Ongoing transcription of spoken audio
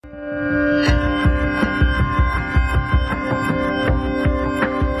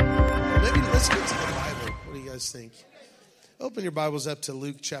guys think? Open your Bibles up to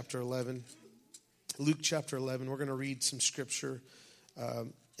Luke chapter 11. Luke chapter 11. We're going to read some scripture.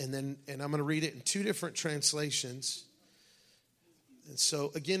 And I'm going to read it in two different translations. And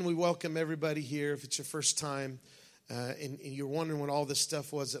so, again, we welcome everybody here. If it's your first time and you're wondering what all this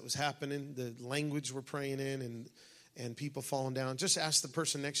stuff was that was happening, the language we're praying in and people falling down, just ask the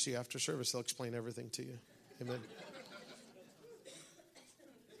person next to you after service. They'll explain everything to you. Amen.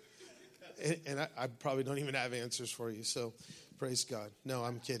 And I probably don't even have answers for you, so praise God. No,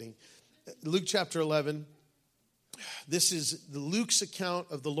 I'm kidding. Luke chapter 11. This is Luke's account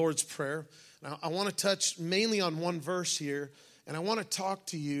of the Lord's Prayer. Now, I want to touch mainly on one verse here, and I want to talk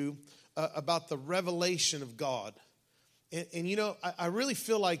to you about the revelation of God. And you know, I really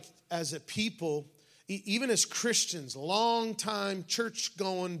feel like as a people, even as Christians, long-time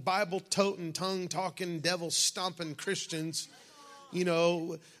church-going, Bible-toting, tongue-talking, devil-stomping Christians, you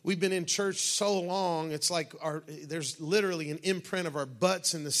know, we've been in church so long, it's like there's literally an imprint of our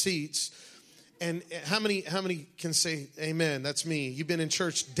butts in the seats. And how many can say, amen, that's me. You've been in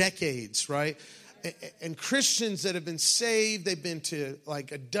church decades, right? And Christians that have been saved, they've been to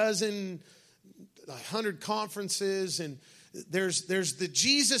like 100 conferences, and there's the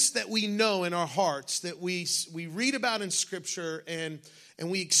Jesus that we know in our hearts, that we read about in Scripture, and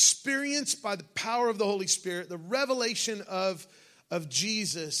we experience by the power of the Holy Spirit, the revelation of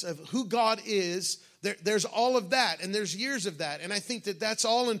Jesus, of who God is. There's all of that, and there's years of that, and I think that that's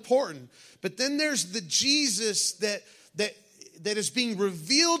all important. But then there's the Jesus that is being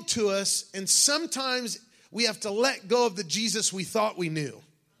revealed to us, and sometimes we have to let go of the Jesus we thought we knew.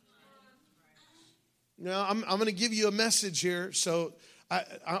 Now, I'm going to give you a message here, so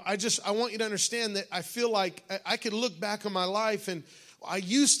I want you to understand that I feel like I could look back on my life, and I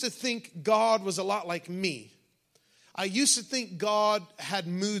used to think God was a lot like me. I used to think God had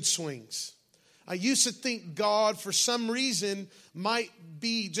mood swings. I used to think God, for some reason, might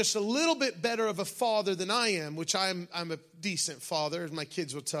be just a little bit better of a father than I am, which I'm a decent father, as my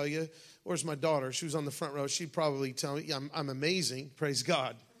kids will tell you. Where's my daughter? She was on the front row. She'd probably tell me I'm amazing. Praise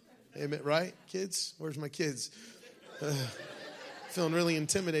God. Amen. Right, kids? Where's my kids? Feeling really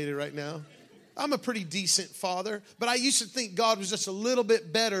intimidated right now. I'm a pretty decent father, but I used to think God was just a little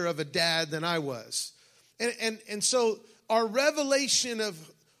bit better of a dad than I was. And so our revelation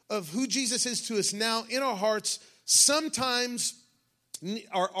of who Jesus is to us now in our hearts, sometimes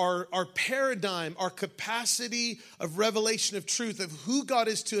our paradigm, our capacity of revelation of truth of who God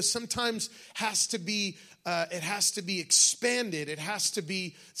is to us sometimes has to be expanded. It has to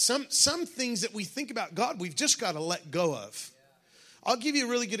be some things that we think about God, we've just got to let go of. I'll give you a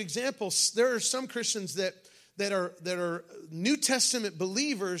really good example. There are some Christians that are New Testament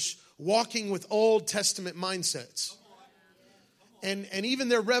believers walking with Old Testament mindsets. And even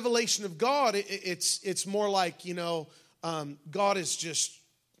their revelation of God, it's more like, you know, God is just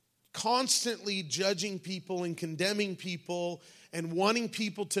constantly judging people and condemning people and wanting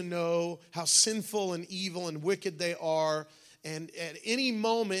people to know how sinful and evil and wicked they are. And at any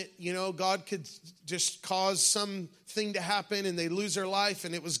moment, you know, God could just cause something to happen and they lose their life,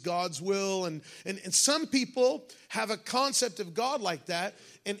 and it was God's will. And some people have a concept of God like that.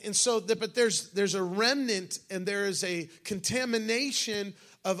 And so, but there's a remnant and there is a contamination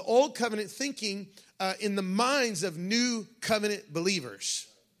of old covenant thinking in the minds of new covenant believers.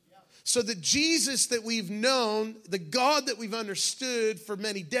 So the Jesus that we've known, the God that we've understood for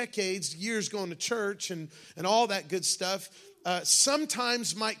many decades, years going to church and all that good stuff,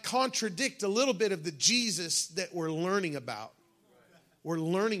 sometimes might contradict a little bit of the Jesus that we're learning about. We're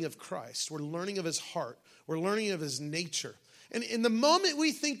learning of Christ. We're learning of his heart. We're learning of his nature. And in the moment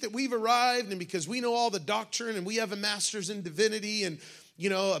we think that we've arrived, and because we know all the doctrine and we have a master's in divinity and, you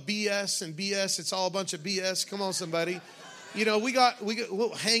know, a BS, it's all a bunch of BS. Come on, somebody. You know,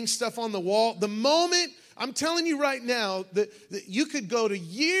 we'll hang stuff on the wall. The moment, I'm telling you right now, that you could go to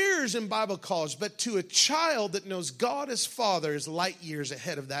years in Bible college, but to a child that knows God as Father is light years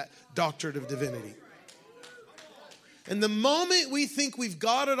ahead of that doctorate of divinity. And the moment we think we've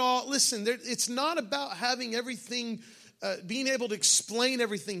got it all, listen, it's not about having everything, being able to explain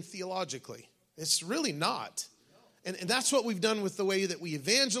everything theologically. It's really not. And that's what we've done with the way that we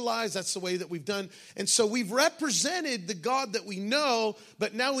evangelize. That's the way that we've done. And so we've represented the God that we know,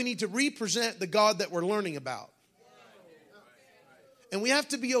 but now we need to represent the God that we're learning about. And we have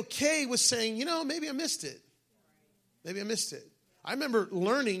to be okay with saying, you know, maybe I missed it. I remember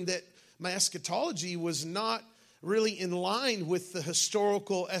learning that my eschatology was not really in line with the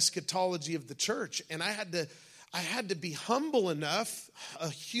historical eschatology of the church. And I had to be humble enough,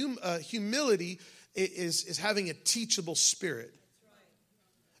 humility is having a teachable spirit.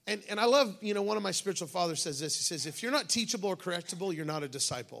 And I love, one of my spiritual fathers says this. He says, if you're not teachable or correctable, you're not a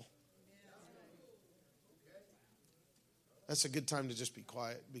disciple. That's a good time to just be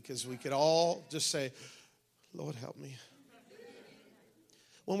quiet, because we could all just say, Lord, help me.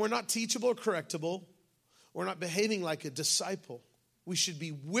 When we're not teachable or correctable, we're not behaving like a disciple. We should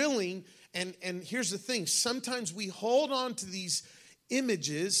be willing. And here's the thing. Sometimes we hold on to these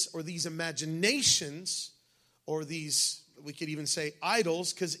images or these imaginations or these, we could even say,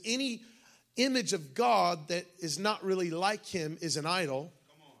 idols, because any image of God that is not really like him is an idol.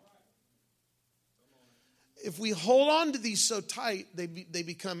 If we hold on to these so tight, they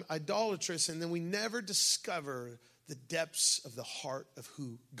become idolatrous, and then we never discover the depths of the heart of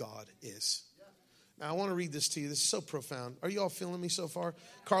who God is. Now, I want to read this to you. This is so profound. Are you all feeling me so far?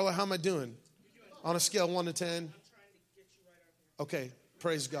 Carla, how am I doing? On a scale of 1 to 10? Okay,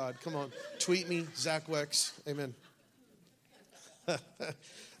 praise God. Come on. Tweet me, Zach Wex. Amen.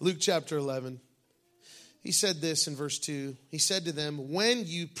 Luke chapter 11. He said this in verse 2. He said to them, when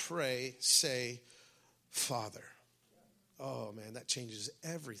you pray, say, Father. Oh, man, that changes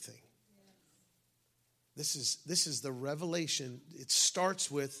everything. This is the revelation. It starts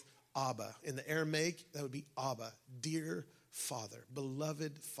with Abba. In the Aramaic, that would be Abba, dear Father,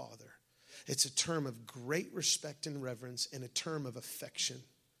 beloved Father. It's a term of great respect and reverence and a term of affection.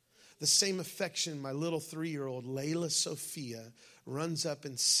 The same affection my little 3-year-old Layla Sophia runs up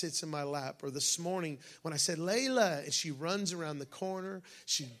and sits in my lap. Or this morning when I said, Layla, and she runs around the corner,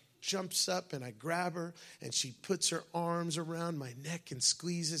 she jumps up and I grab her and she puts her arms around my neck and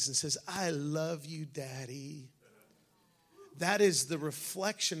squeezes and says, I love you, Daddy. That is the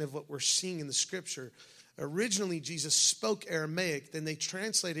reflection of what we're seeing in the scripture. Originally, Jesus spoke Aramaic, then they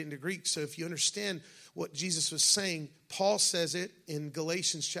translated it into Greek. So if you understand what Jesus was saying, Paul says it in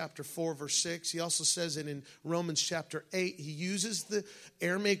Galatians chapter 4, verse 6. He also says it in Romans chapter 8. He uses the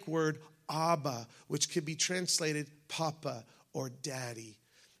Aramaic word Abba, which could be translated Papa or Daddy.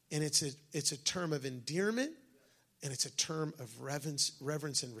 And it's a term of endearment, and it's a term of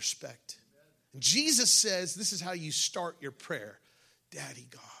reverence and respect. And Jesus says this is how you start your prayer. Daddy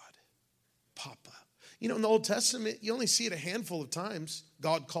God, Papa. In the Old Testament, you only see it a handful of times,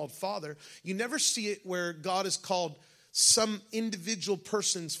 God called Father. You never see it where God is called some individual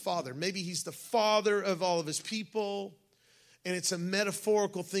person's father. Maybe he's the father of all of his people, and it's a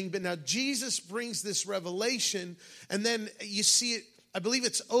metaphorical thing. But now Jesus brings this revelation, and then you see it, I believe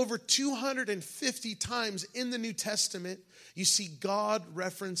it's over 250 times in the New Testament, you see God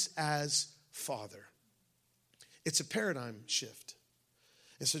referenced as Father. It's a paradigm shift.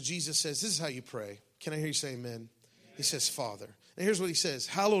 And so Jesus says, this is how you pray. Can I hear you say amen? Amen. He says, Father. And here's what he says.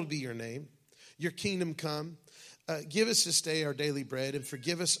 Hallowed be your name. Your kingdom come. Give us this day our daily bread, and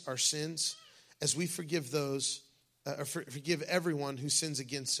forgive us our sins as we forgive forgive everyone who sins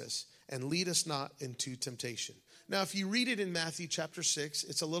against us. And lead us not into temptation. Now, if you read it in Matthew chapter 6,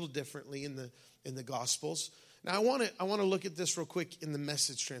 it's a little differently in the Gospels. Now, I want to look at this real quick in the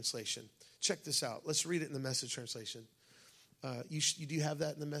Message translation. Check this out. Let's read it in the Message translation. Do you have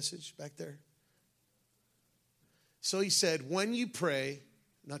that in the Message back there? So he said, when you pray,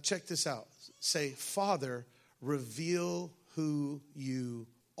 now check this out. Say, Father, reveal who you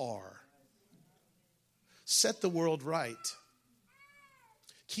are. Set the world right.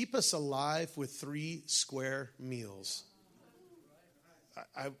 Keep us alive with 3 square meals.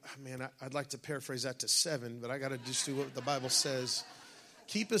 I'd like to paraphrase that to 7, but I got to just do what the Bible says.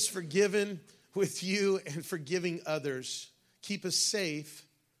 Keep us forgiven with you and forgiving others. Keep us safe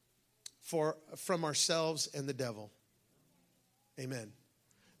from ourselves and the devil. Amen.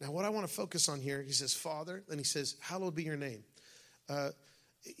 Now, what I want to focus on here, he says, Father, and he says, hallowed be your name.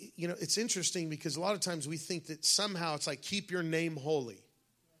 It's interesting because a lot of times we think that somehow it's like, keep your name holy.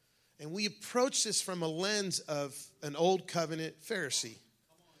 And we approach this from a lens of an old covenant Pharisee.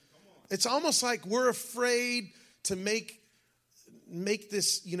 It's almost like we're afraid to make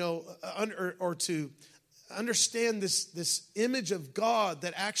this, or to understand this image of God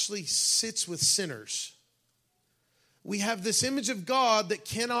that actually sits with sinners. We have this image of God that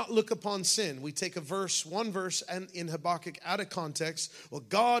cannot look upon sin. We take one verse and in Habakkuk out of context. Well,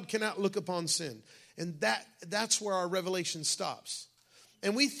 God cannot look upon sin. And that's where our revelation stops.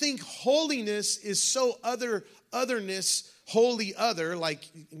 And we think holiness is so otherness, holy other, like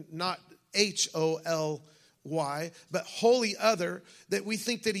not HOLY, but holy other, that we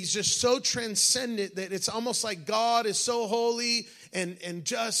think that he's just so transcendent that it's almost like God is so holy and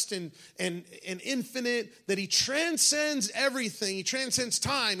just and infinite that he transcends everything. He transcends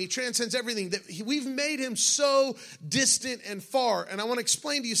time. He transcends everything. That we've made him so distant and far. And I want to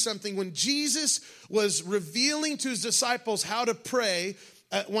explain to you something. When Jesus was revealing to his disciples how to pray,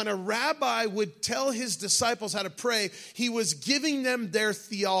 when a rabbi would tell his disciples how to pray, he was giving them their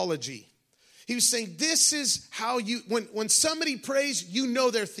theology. He was saying, this is how when somebody prays, you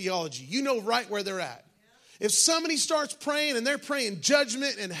know their theology. You know right where they're at. If somebody starts praying and they're praying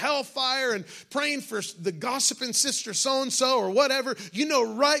judgment and hellfire and praying for the gossiping sister so-and-so or whatever, you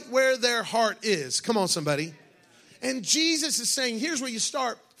know right where their heart is. Come on, somebody. And Jesus is saying, here's where you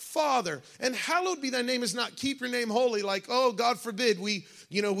start. Father, and hallowed be thy name is not keep your name holy, like, oh, God forbid we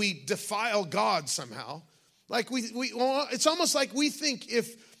defile God somehow. Like it's almost like we think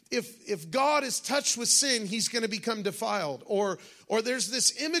if God is touched with sin, he's going to become defiled. Or there's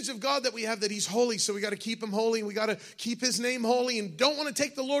this image of God that we have that he's holy, so we got to keep him holy, and we got to keep his name holy, and don't want to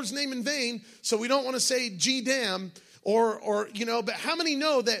take the Lord's name in vain, so we don't want to say gee damn. But how many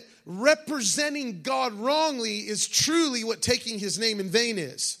know that representing God wrongly is truly what taking his name in vain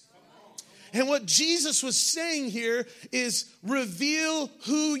is? And what Jesus was saying here is reveal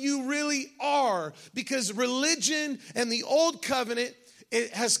who you really are. Because religion and the old covenant,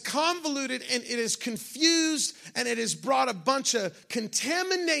 it has convoluted and it has confused and it has brought a bunch of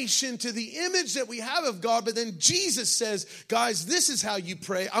contamination to the image that we have of God. But then Jesus says, guys, this is how you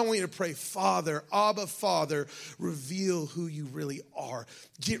pray. I want you to pray, Father, Abba, Father, reveal who you really are.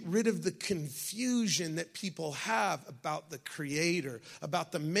 Get rid of the confusion that people have about the Creator,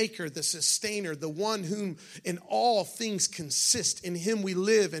 about the Maker, the Sustainer, the one whom in all things consist. In him we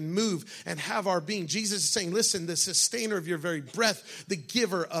live and move and have our being. Jesus is saying, listen, the Sustainer of your very breath, the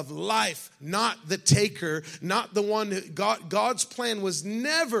giver of life, not the taker, not the one who, God's plan was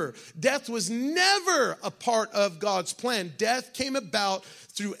never, death was never a part of God's plan. Death came about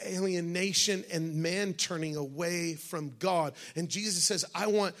through alienation and man turning away from God. And Jesus says,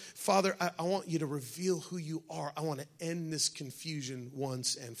 Father, I want you to reveal who you are. I want to end this confusion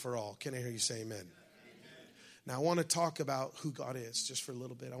once and for all. Can I hear you say amen? Amen. Now, I want to talk about who God is just for a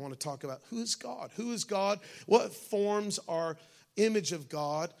little bit. I want to talk about who is God? Who is God? What forms our image of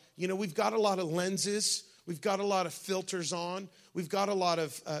God? You know, we've got a lot of lenses. We've got a lot of filters on. We've got a lot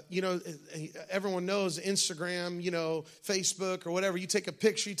of, everyone knows Instagram, Facebook or whatever. You take a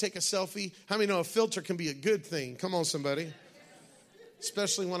picture, you take a selfie. How many know a filter can be a good thing? Come on, somebody.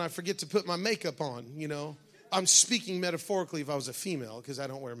 Especially when I forget to put my makeup on, I'm speaking metaphorically if I was a female because I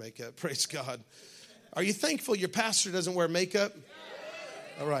don't wear makeup. Praise God. Are you thankful your pastor doesn't wear makeup?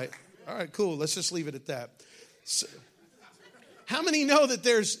 All right, cool. Let's just leave it at that. So, how many know that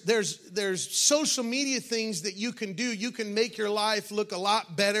there's social media things that you can do? You can make your life look a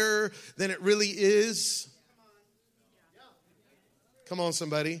lot better than it really is. Come on,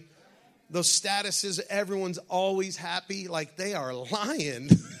 somebody. Those statuses, everyone's always happy, like they are lying.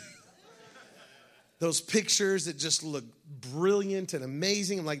 Those pictures that just look brilliant and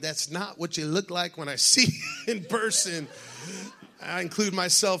amazing. I'm like, that's not what you look like when I see you in person. I include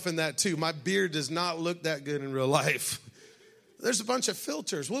myself in that too. My beard does not look that good in real life. There's a bunch of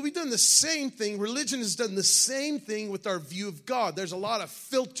filters. Well, we've done the same thing. Religion has done the same thing with our view of God. There's a lot of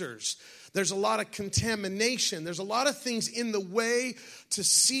filters. There's a lot of contamination. There's a lot of things in the way to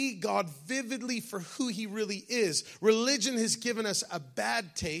see God vividly for who he really is. Religion has given us a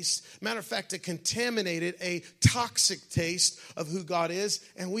bad taste. Matter of fact, a contaminated, a toxic taste of who God is.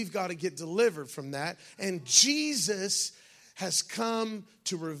 And we've got to get delivered from that. And Jesus has come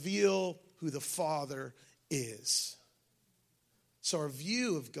to reveal who the Father is. So our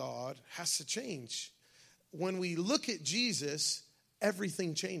view of God has to change. When we look at Jesus,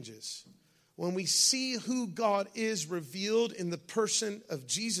 everything changes. When we see who God is revealed in the person of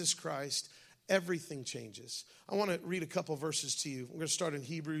Jesus Christ, everything changes. I want to read a couple verses to you. We're going to start in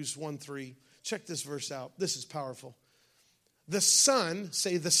Hebrews 1:3. Check this verse out. This is powerful. The Son,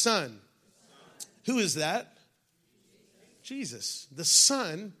 say the Son. Who is that? Jesus. The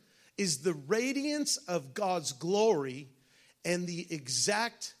Son is the radiance of God's glory and the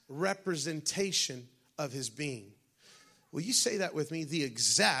exact representation of his being. Will you say that with me? The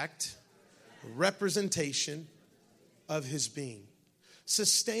exact representation of his being.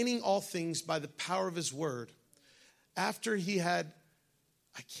 Sustaining all things by the power of his word. After he had,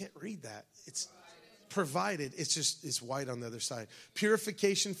 I can't read that. It's provided. It's white on the other side.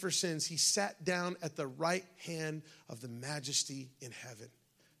 Purification for sins. He sat down at the right hand of the majesty in heaven.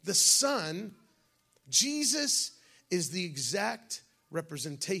 The Son, Jesus, is the exact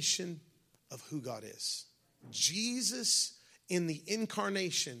representation of who God is. Jesus in the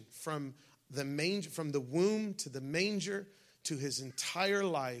incarnation from the womb to the manger to his entire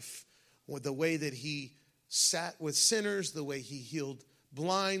life, with the way that he sat with sinners, the way he healed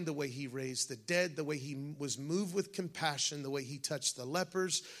blind, the way he raised the dead, the way he was moved with compassion, the way he touched the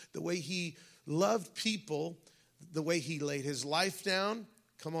lepers, the way he loved people, the way he laid his life down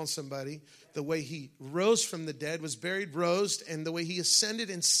Come on, somebody. The way he rose from the dead, was buried, rose, and the way he ascended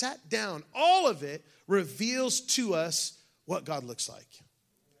and sat down, all of it reveals to us what God looks like.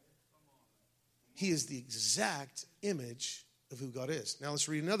 He is the exact image of who God is. Now let's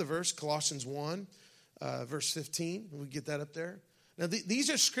read another verse, Colossians 1, verse 15. We get that up there. Now these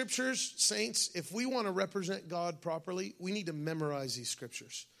are scriptures, saints. If we want to represent God properly, we need to memorize these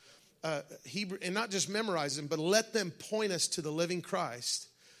scriptures. Hebrew, and not just memorize them, but let them point us to the living Christ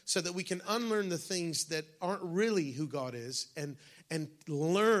so that we can unlearn the things that aren't really who God is and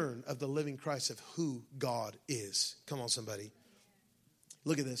learn of the living Christ of who God is. Come on, somebody.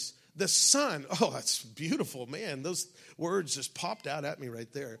 Look at this. The Son, oh, that's beautiful, man. Those words just popped out at me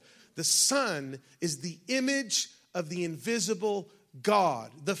right there. The Son is the image of the invisible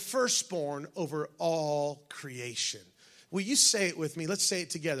God, the firstborn over all creation. Will you say it with me? Let's say it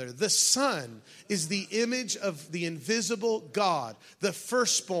together. The Son is the image of the invisible God, the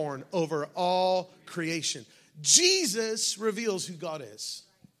firstborn over all creation. Jesus reveals who God is.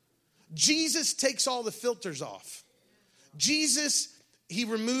 Jesus takes all the filters off. Jesus, he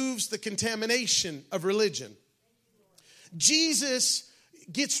removes the contamination of religion. Jesus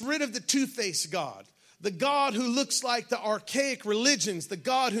gets rid of the two-faced God. The God who looks like the archaic religions, the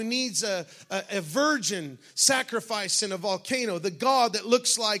God who needs a virgin sacrifice in a volcano, the God that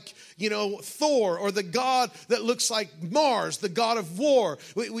looks like, Thor, or the God that looks like Mars, the God of war.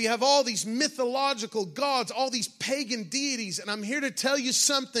 We have all these mythological gods, all these pagan deities, and I'm here to tell you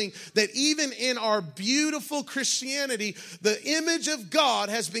something, that even in our beautiful Christianity, the image of God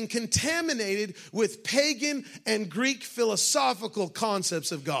has been contaminated with pagan and Greek philosophical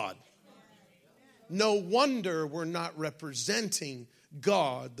concepts of God. No wonder we're not representing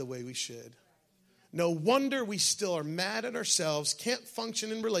God the way we should. No wonder we still are mad at ourselves, can't function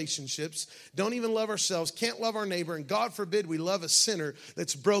in relationships, don't even love ourselves, can't love our neighbor, and God forbid we love a sinner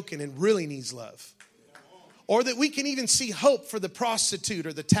that's broken and really needs love. Or that we can even see hope for the prostitute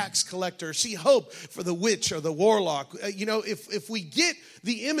or the tax collector, or see hope for the witch or the warlock. If we get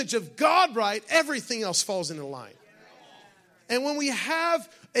the image of God right, everything else falls into line. And when we have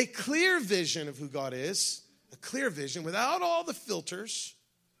a clear vision of who God is, a clear vision without all the filters,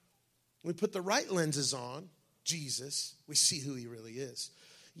 we put the right lenses on Jesus, we see who he really is.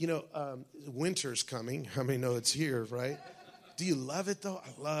 Winter's coming. How many know it's here, right? Do you love it though?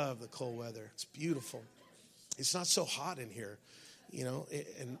 I love the cold weather. It's beautiful. It's not so hot in here,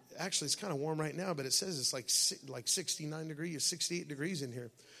 and actually it's kind of warm right now, but it says it's like 69 degrees, 68 degrees in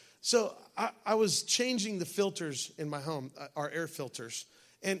here. So I was changing the filters in my home, our air filters.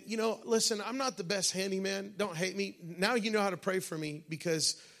 And, listen, I'm not the best handyman. Don't hate me. Now you know how to pray for me,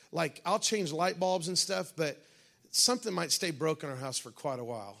 because, I'll change light bulbs and stuff, but something might stay broken in our house for quite a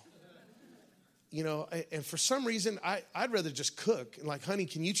while. And for some reason, I'd rather just cook. And honey,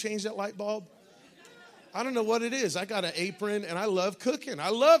 can you change that light bulb? I don't know what it is. I got an apron, and I love cooking. I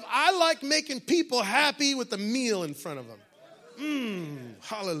like making people happy with a meal in front of them.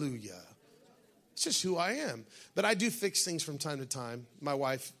 Hallelujah. It's just who I am. But I do fix things from time to time. My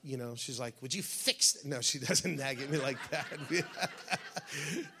wife, she's like, would you fix it? No, she doesn't nag at me like that.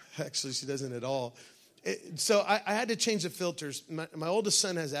 Actually, she doesn't at all. So I had to change the filters. My oldest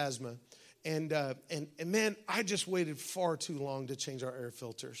son has asthma. And man, I just waited far too long to change our air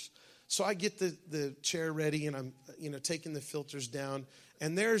filters. So I get the chair ready, and I'm, taking the filters down.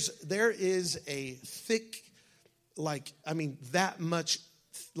 And there is a thick, that much,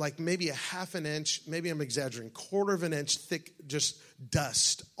 maybe a half an inch, maybe I'm exaggerating, quarter of an inch thick, just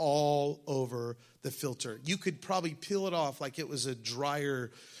dust all over the filter. You could probably peel it off like it was a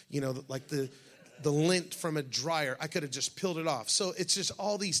dryer, like the lint from a dryer. I could have just peeled it off. So it's just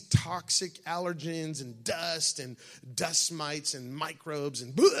all these toxic allergens and dust mites and microbes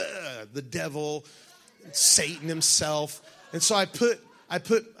and the devil, Satan himself. And so I put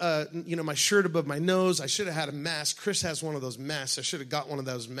my shirt above my nose. I should have had a mask. Chris has one of those masks. I should have got one of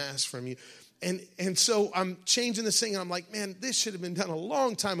those masks from you. And so I'm changing this thing, and I'm like, man, this should have been done a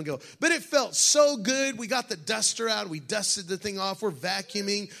long time ago. But it felt so good. We got the duster out. We dusted the thing off. We're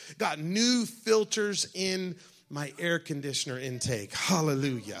vacuuming. Got new filters in my air conditioner intake.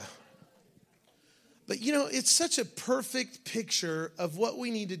 Hallelujah. But, it's such a perfect picture of what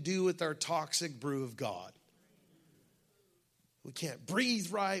we need to do with our toxic brew of God. We can't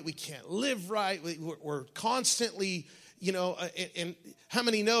breathe right. We can't live right. We're constantly, and how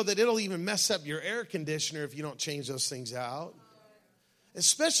many know that it'll even mess up your air conditioner if you don't change those things out?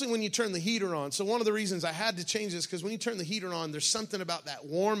 Especially when you turn the heater on. So one of the reasons I had to change this, because when you turn the heater on, there's something about that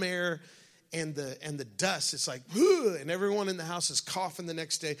warm air and the dust. It's like, whoo, and everyone in the house is coughing the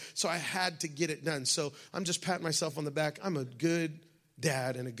next day. So I had to get it done. So I'm just patting myself on the back. I'm a good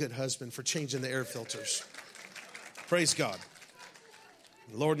dad and a good husband for changing the air filters. Praise God.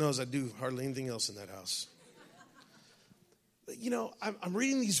 Lord knows I do hardly anything else in that house. But, I'm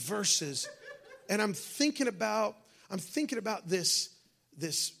reading these verses and I'm thinking about this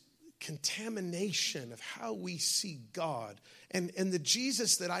contamination of how we see God. And the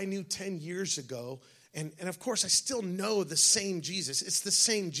Jesus that I knew 10 years ago, and of course I still know the same Jesus. It's the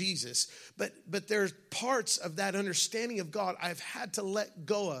same Jesus. But there's parts of that understanding of God I've had to let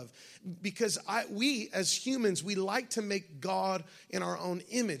go of. Because we as humans, we like to make God in our own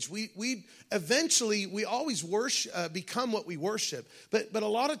image. We eventually always become what we worship. But a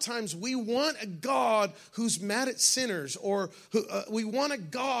lot of times we want a God who's mad at sinners, or we want a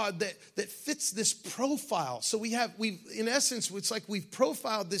God that fits this profile. So in essence, it's like we've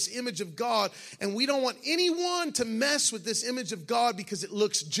profiled this image of God, and we don't want anyone to mess with this image of God because it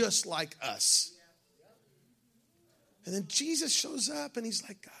looks just like us. And then Jesus shows up and he's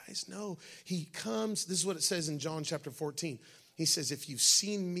like, guys, no. He comes. This is what it says in John chapter 14. He says, if you've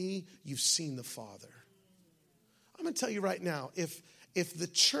seen me, you've seen the Father. I'm going to tell you right now, if the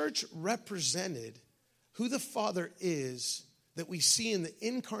church represented who the Father is that we see in the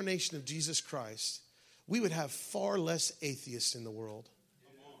incarnation of Jesus Christ, we would have far less atheists in the world.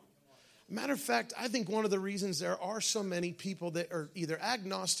 Matter of fact, I think one of the reasons there are so many people that are either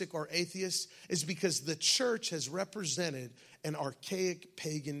agnostic or atheists is because the church has represented an archaic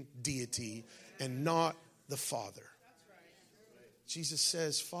pagan deity and not the Father. Jesus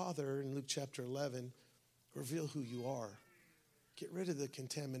says, Father, in Luke chapter 11, reveal who you are. Get rid of the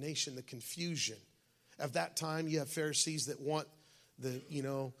contamination, the confusion. At that time, you have Pharisees that want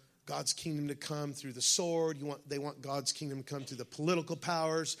God's kingdom to come through the sword. They want God's kingdom to come through the political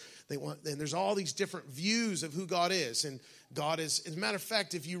powers. And there's all these different views of who God is. And God is, as a matter of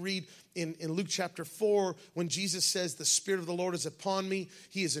fact, if you read in Luke chapter 4, when Jesus says, the Spirit of the Lord is upon me,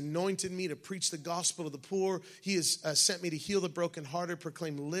 He has anointed me to preach the gospel to the poor. He has sent me to heal the brokenhearted,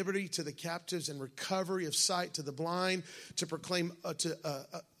 proclaim liberty to the captives and recovery of sight to the blind, to proclaim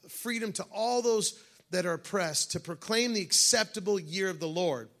freedom to all those that are oppressed, to proclaim the acceptable year of the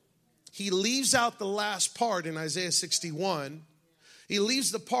Lord. He leaves out the last part in Isaiah 61. He leaves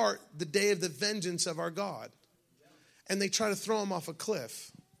the part, the day of the vengeance of our God. And they try to throw him off a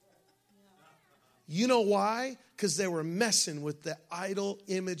cliff. You know why? Because they were messing with the idol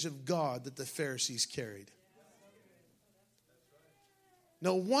image of God that the Pharisees carried.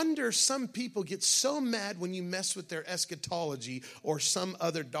 No wonder some people get so mad when you mess with their eschatology or some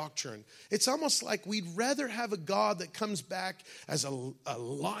other doctrine. It's almost like we'd rather have a God that comes back as a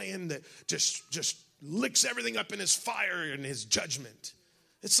lion that just licks everything up in his fire and his judgment.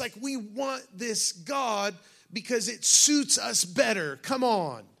 It's like we want this God because it suits us better. Come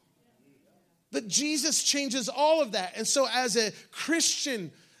on. But Jesus changes all of that. And so as a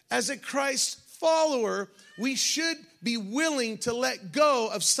Christian, as a Christ follower, we should be willing to let go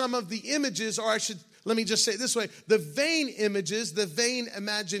of some of the images, or let me just say it this way, the vain images, the vain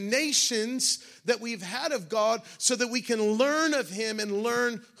imaginations that we've had of God, so that we can learn of Him and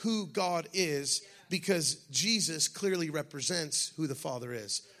learn who God is, because Jesus clearly represents who the Father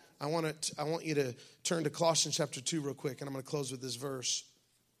is. I want you to turn to Colossians chapter 2 real quick, and I'm going to close with this verse.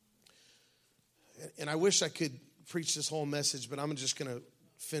 And I wish I could preach this whole message, but I'm just going to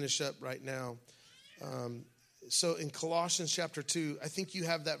finish up right now. So in Colossians chapter 2, I think you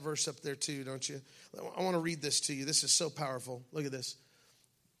have that verse up there too, don't you? I want to read this to you. This is so powerful. Look at this.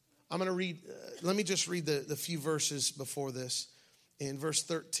 I'm going to read, let me just read the few verses before this. In verse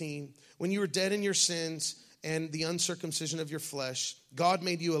 13, when you were dead in your sins and the uncircumcision of your flesh, God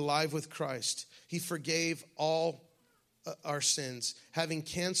made you alive with Christ. He forgave all our sins, having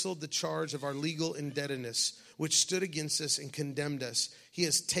canceled the charge of our legal indebtedness, which stood against us and condemned us. He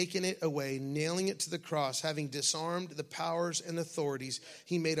has taken it away, nailing it to the cross, having disarmed the powers and authorities.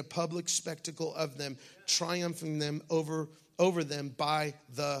 He made a public spectacle of them, triumphing them over them by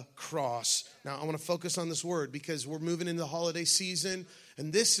the cross. Now, I want to focus on this word because we're moving into the holiday season.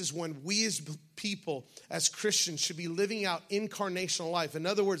 And this is when we as people, as Christians, should be living out incarnational life. In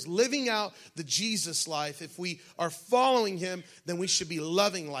other words, living out the Jesus life. If we are following Him, then we should be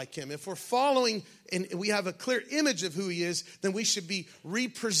loving like Him. If we're following and we have a clear image of who He is, then we should be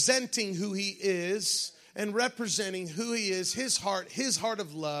representing who He is and representing who He is, His heart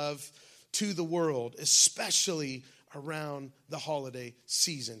of love to the world, especially around the holiday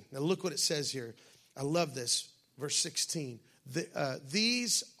season. Now look what it says here. I love this. Verse 16.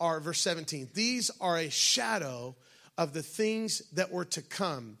 Verse 17, these are a shadow of the things that were to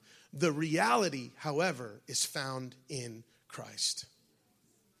come. The reality, however, is found in Christ.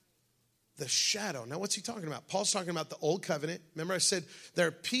 the shadow. Now, what's he talking about? Paul's talking about the old covenant. Remember I said there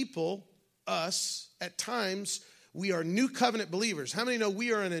are people, us, at times, we are new covenant believers. How many know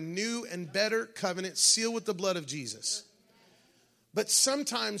we are in a new and better covenant sealed with the blood of Jesus? But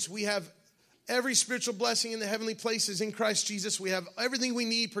sometimes we have every spiritual blessing in the heavenly places in Christ Jesus. We have everything we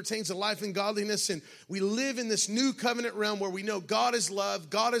need pertains to life and godliness. And we live in this new covenant realm where we know God is love,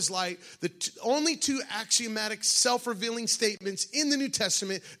 God is light. The only two axiomatic self-revealing statements in the New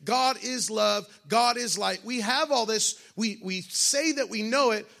Testament, God is love, God is light. We have all this. We say that we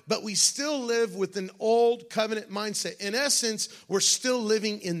know it, but we still live with an old covenant mindset. In essence, we're still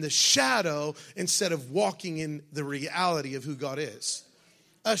living in the shadow instead of walking in the reality of who God is.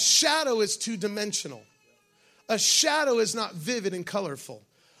 A shadow is two-dimensional. A shadow is not vivid and colorful.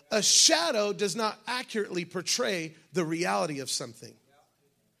 A shadow does not accurately portray the reality of something.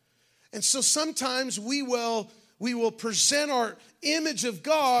 And so sometimes we will present our image of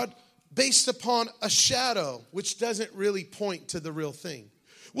God based upon a shadow, which doesn't really point to the real thing.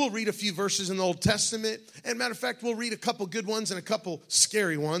 We'll read a few verses in the Old Testament. And matter of fact, we'll read a couple good ones and a couple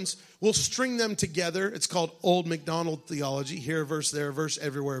scary ones. We'll string them together. It's called Old MacDonald theology. Here a verse, there a verse,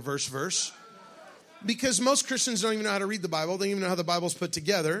 everywhere a verse. Because most Christians don't even know how to read the Bible. They don't even know how the Bible's put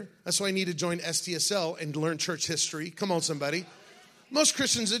together. That's why I need to join STSL and learn church history. Come on, somebody. Most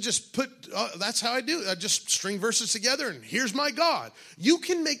Christians, they just that's how I do. I just string verses together and here's my God. You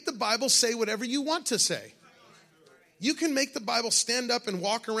can make the Bible say whatever you want to say. You can make the Bible stand up and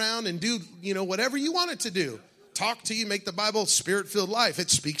walk around and do, whatever you want it to do. Talk to you, make the Bible spirit-filled life.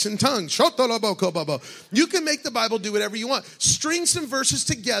 It speaks in tongues. You can make the Bible do whatever you want. String some verses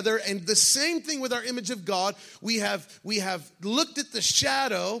together, and the same thing with our image of God. We have looked at the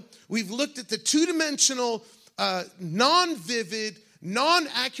shadow. We've looked at the two-dimensional, non-vivid,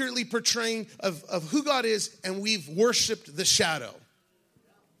 non-accurately portraying of who God is, and we've worshiped the shadow.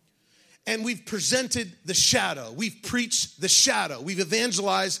 And we've presented the shadow. We've preached the shadow. We've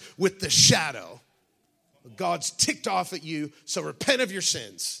evangelized with the shadow. God's ticked off at you, so repent of your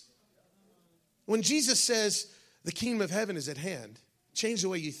sins. When Jesus says the kingdom of heaven is at hand, change the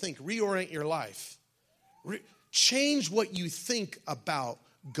way you think. Reorient your life. Change what you think about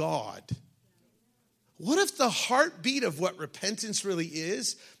God. What if the heartbeat of what repentance really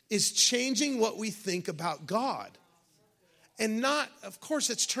is changing what we think about God? And not, of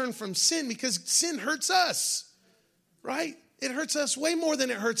course, it's turned from sin because sin hurts us, right? It hurts us way more than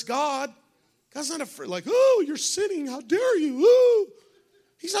it hurts God. God's not afraid, like, oh, you're sinning. How dare you? Ooh.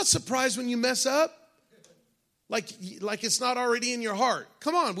 He's not surprised when you mess up. Like it's not already in your heart.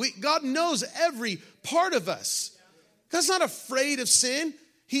 Come on, God knows every part of us. God's not afraid of sin.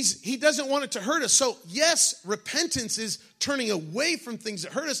 He doesn't want it to hurt us. So yes, repentance is turning away from things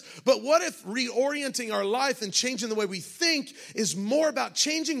that hurt us. But what if reorienting our life and changing the way we think is more about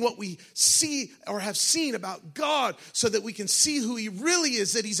changing what we see or have seen about God so that we can see who he really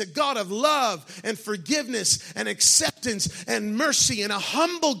is, that he's a God of love and forgiveness and acceptance and mercy and a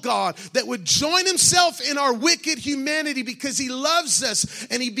humble God that would join himself in our wicked humanity because he loves us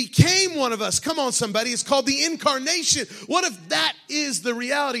and he became one of us. Come on, somebody. It's called the incarnation. What if that is the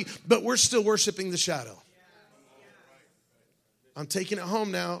reality, but we're still worshiping the shadow? I'm taking it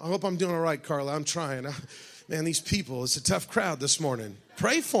home now. I hope I'm doing all right, Carla. I'm trying. Man, these people, it's a tough crowd this morning.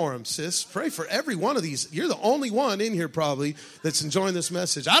 Pray for them, sis. Pray for every one of these. You're the only one in here probably that's enjoying this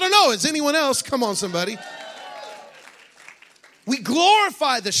message. I don't know. Is anyone else? Come on, somebody. We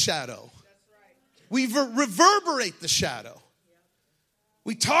glorify the shadow. We reverberate the shadow.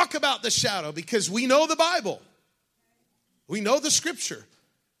 We talk about the shadow because we know the Bible. We know the scripture.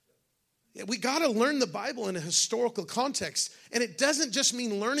 We got to learn the Bible in a historical context. And it doesn't just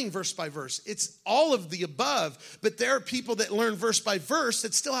mean learning verse by verse. It's all of the above. But there are people that learn verse by verse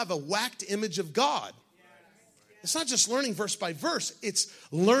that still have a whacked image of God. It's not just learning verse by verse. It's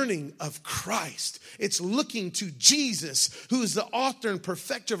learning of Christ. It's looking to Jesus, who is the author and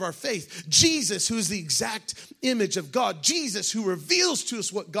perfecter of our faith. Jesus, who is the exact image of God. Jesus, who reveals to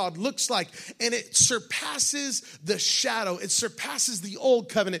us what God looks like. And it surpasses the shadow. It surpasses the old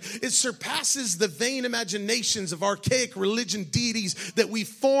covenant. It surpasses the vain imaginations of archaic religion deities that we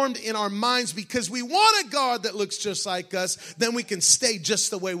formed in our minds because we want a God that looks just like us. Then we can stay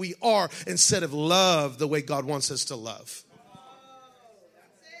just the way we are instead of love the way God wants us to love.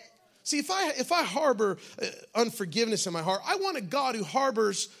 See, if I harbor unforgiveness in my heart, I want a God who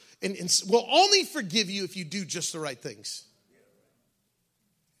harbors and will only forgive you if you do just the right things.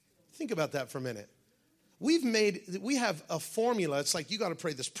 Think about that for a minute. We have a formula. It's like you got to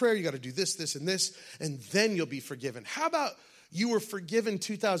pray this prayer, you got to do this, this, and this, and then you'll be forgiven. How about you were forgiven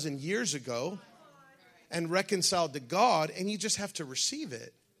 2,000 years ago and reconciled to God, and you just have to receive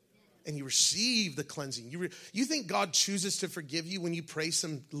it? and you receive the cleansing. You think God chooses to forgive you when you pray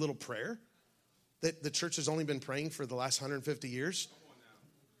some little prayer that the church has only been praying for the last 150 years?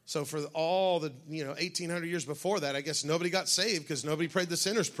 So for all the 1,800 years before that, I guess nobody got saved because nobody prayed the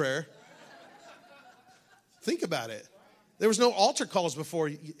sinner's prayer. Think about it. There was no altar calls before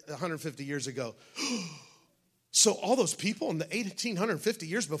 150 years ago. So all those people in the 1,850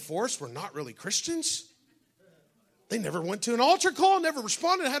 years before us were not really Christians? They never went to an altar call, never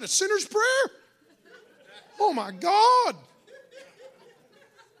responded, had a sinner's prayer? Oh my God.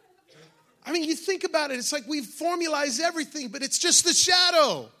 I mean, you think about it, it's like we've formalized everything, but it's just the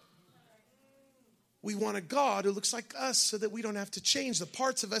shadow. We want a God who looks like us so that we don't have to change the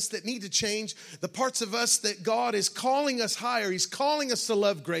parts of us that need to change, the parts of us that God is calling us higher. He's calling us to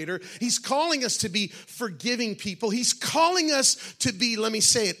love greater. He's calling us to be forgiving people. He's calling us to be, let me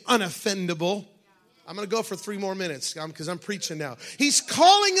say it, unoffendable. I'm going to go for 3 more minutes because I'm preaching now. He's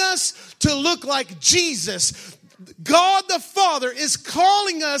calling us to look like Jesus. God the Father is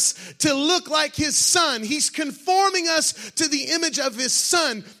calling us to look like His Son. He's conforming us to the image of His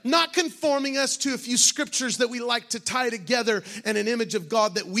Son, not conforming us to a few scriptures that we like to tie together and an image of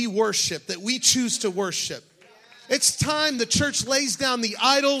God that we worship, that we choose to worship. It's time the church lays down the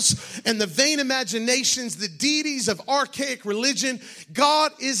idols and the vain imaginations, the deities of archaic religion.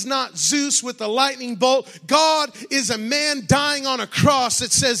 God is not Zeus with a lightning bolt. God is a man dying on a cross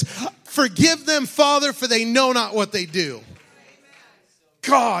that says, "Forgive them, Father, for they know not what they do."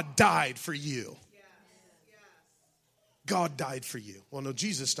 God died for you. God died for you. Well, no,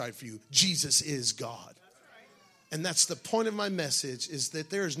 Jesus died for you. Jesus is God. And that's the point of my message, is that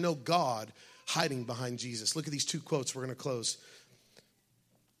there is no God hiding behind Jesus. Look at these 2 quotes. We're going to close.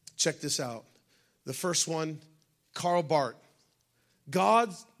 Check this out. The first one, Karl Barth.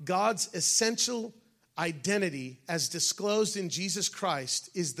 God's essential identity as disclosed in Jesus Christ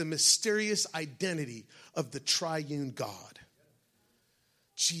is the mysterious identity of the triune God.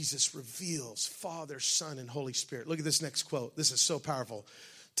 Jesus reveals Father, Son, and Holy Spirit. Look at this next quote. This is so powerful.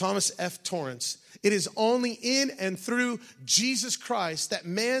 Thomas F. Torrance. It is only in and through Jesus Christ that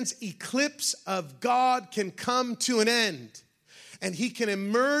man's eclipse of God can come to an end, and he can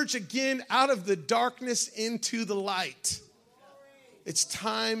emerge again out of the darkness into the light. It's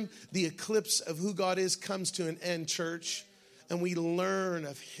time the eclipse of who God is comes to an end, church, and we learn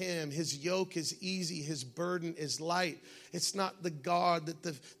of Him. His yoke is easy. His burden is light. It's not the God that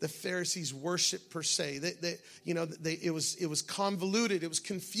the Pharisees worship per se. It was convoluted. It was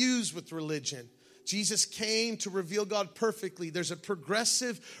confused with religion. Jesus came to reveal God perfectly. There's a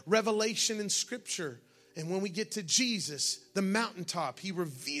progressive revelation in Scripture. And when we get to Jesus, the mountaintop, He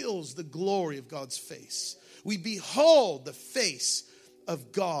reveals the glory of God's face. We behold the face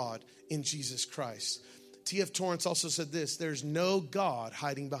of God in Jesus Christ. T.F. Torrance also said this: there's no God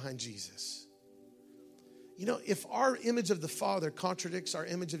hiding behind Jesus. If our image of the Father contradicts our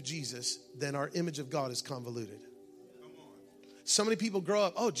image of Jesus, then our image of God is convoluted. So many people grow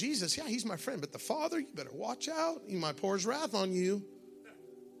up, oh, Jesus, yeah, He's my friend, but the Father, you better watch out. He might pour His wrath on you.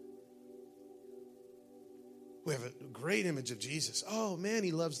 We have a great image of Jesus. Oh, man,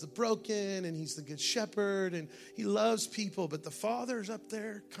 He loves the broken, and He's the good shepherd, and He loves people, but the Father's up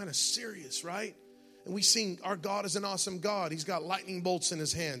there kind of serious, right? And we sing, our God is an awesome God. He's got lightning bolts in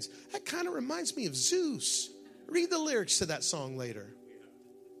His hands. That kind of reminds me of Zeus. Read the lyrics to that song later.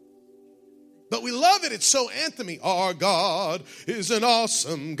 But we love it. It's so anthemy. Our God is an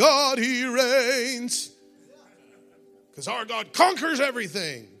awesome God. He reigns. Because our God conquers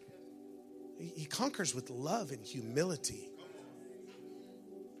everything. He conquers with love and humility.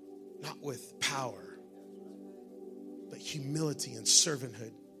 Not with power, but humility and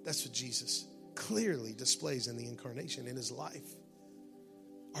servanthood. That's what Jesus clearly displays in the incarnation, in His life.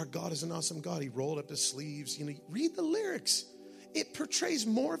 Our God is an awesome God. He rolled up His sleeves. Read the lyrics. It portrays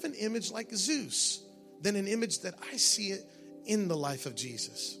more of an image like Zeus than an image that I see it in the life of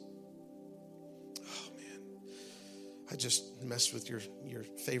Jesus. Oh, man. I just messed with your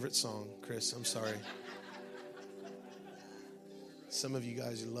favorite song, Chris. I'm sorry. Some of you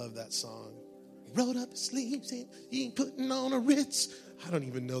guys, you love that song. Rolled up His sleeves and He ain't putting on a Ritz. I don't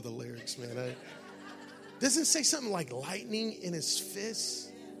even know the lyrics, man. Doesn't it say something like lightning in His fists?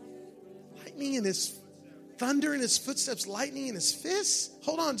 Lightning in His thunder in His footsteps, lightning in His fists?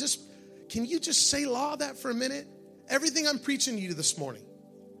 Hold on, can you just say law that for a minute? Everything I'm preaching to you this morning.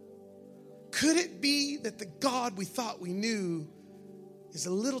 Could it be that the God we thought we knew is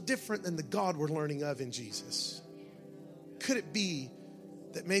a little different than the God we're learning of in Jesus? Could it be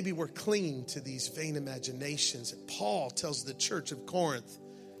that maybe we're clinging to these vain imaginations? And Paul tells the church of Corinth,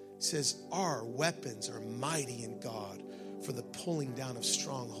 says, our weapons are mighty in God for the pulling down of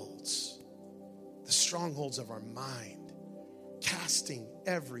strongholds. the strongholds of our mind, casting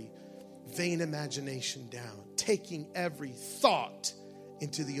every vain imagination down, taking every thought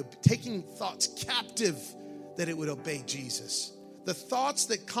taking thoughts captive that it would obey Jesus. The thoughts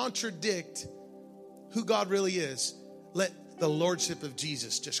that contradict who God really is, let the lordship of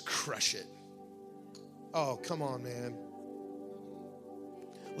Jesus just crush it. Oh, come on, man.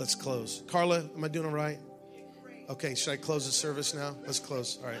 Let's close. Carla, am I doing all right? Okay, should I close the service now? Let's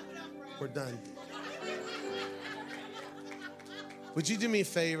close. All right, we're done. Would you do me a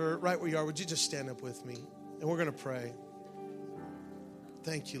favor, right where you are, would you just stand up with me? And we're going to pray.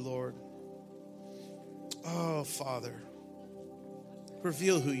 Thank you, Lord. Oh, Father,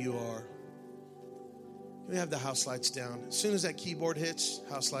 reveal who you are. Can we have the house lights down? As soon as that keyboard hits,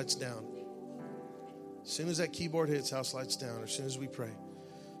 house lights down. As soon as that keyboard hits, house lights down. As soon as we pray.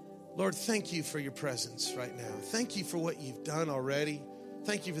 Lord, thank you for your presence right now. Thank you for what you've done already.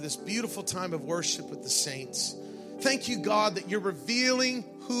 Thank you for this beautiful time of worship with the saints. Thank you, God, that you're revealing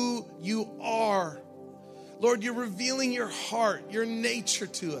who you are. Lord, you're revealing your heart, your nature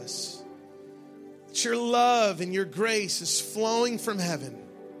to us. That your love and your grace is flowing from heaven.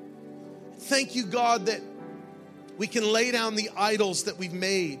 Thank you, God, that we can lay down the idols that we've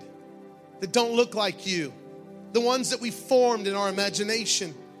made that don't look like you. The ones that we formed in our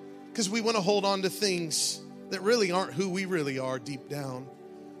imagination because we want to hold on to things that really aren't who we really are deep down,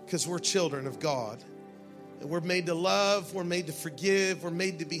 because we're children of God. And we're made to love, we're made to forgive, we're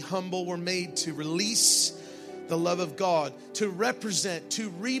made to be humble, we're made to release the love of God, to represent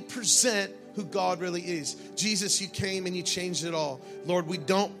who God really is. Jesus, you came and you changed it all. Lord, we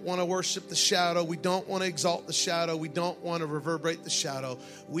don't want to worship the shadow. We don't want to exalt the shadow. We don't want to reverberate the shadow.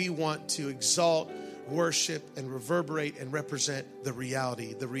 We want to exalt, worship, and reverberate and represent the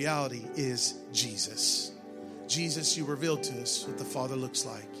reality. The reality is Jesus. Jesus, you revealed to us what the Father looks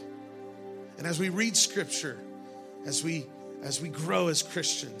like. And as we read Scripture, as we grow as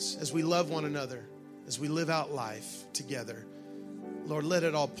Christians, as we love one another, as we live out life together, Lord, let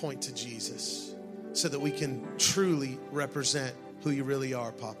it all point to Jesus so that we can truly represent who you really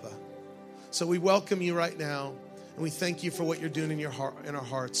are, Papa. So we welcome you right now, and we thank you for what you're doing in your heart, in our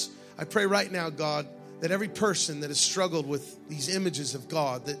hearts. I pray right now, God, that every person that has struggled with these images of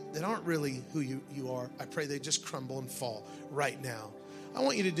God that aren't really who you are, I pray they just crumble and fall right now. I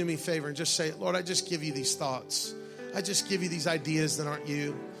want you to do me a favor and just say, Lord, I just give you these thoughts. I just give you these ideas that aren't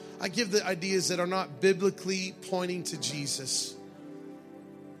you. I give the ideas that are not biblically pointing to Jesus.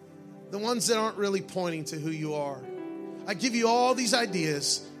 The ones that aren't really pointing to who you are. I give you all these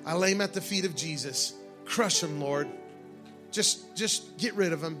ideas. I lay them at the feet of Jesus. Crush them, Lord. Just get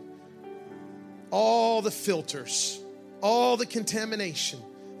rid of them. All the filters, all the contamination.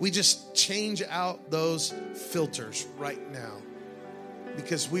 We just change out those filters right now,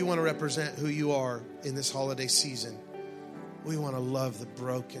 because we want to represent who you are in this holiday season. We want to love the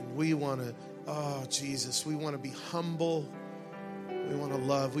broken. We want to, Jesus, we want to be humble. We want to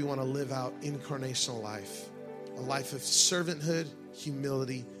love. We want to live out incarnational life, a life of servanthood,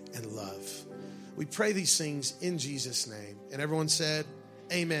 humility, and love. We pray these things in Jesus' name. And everyone said,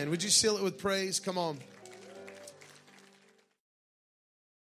 amen. Would you seal it with praise? Come on.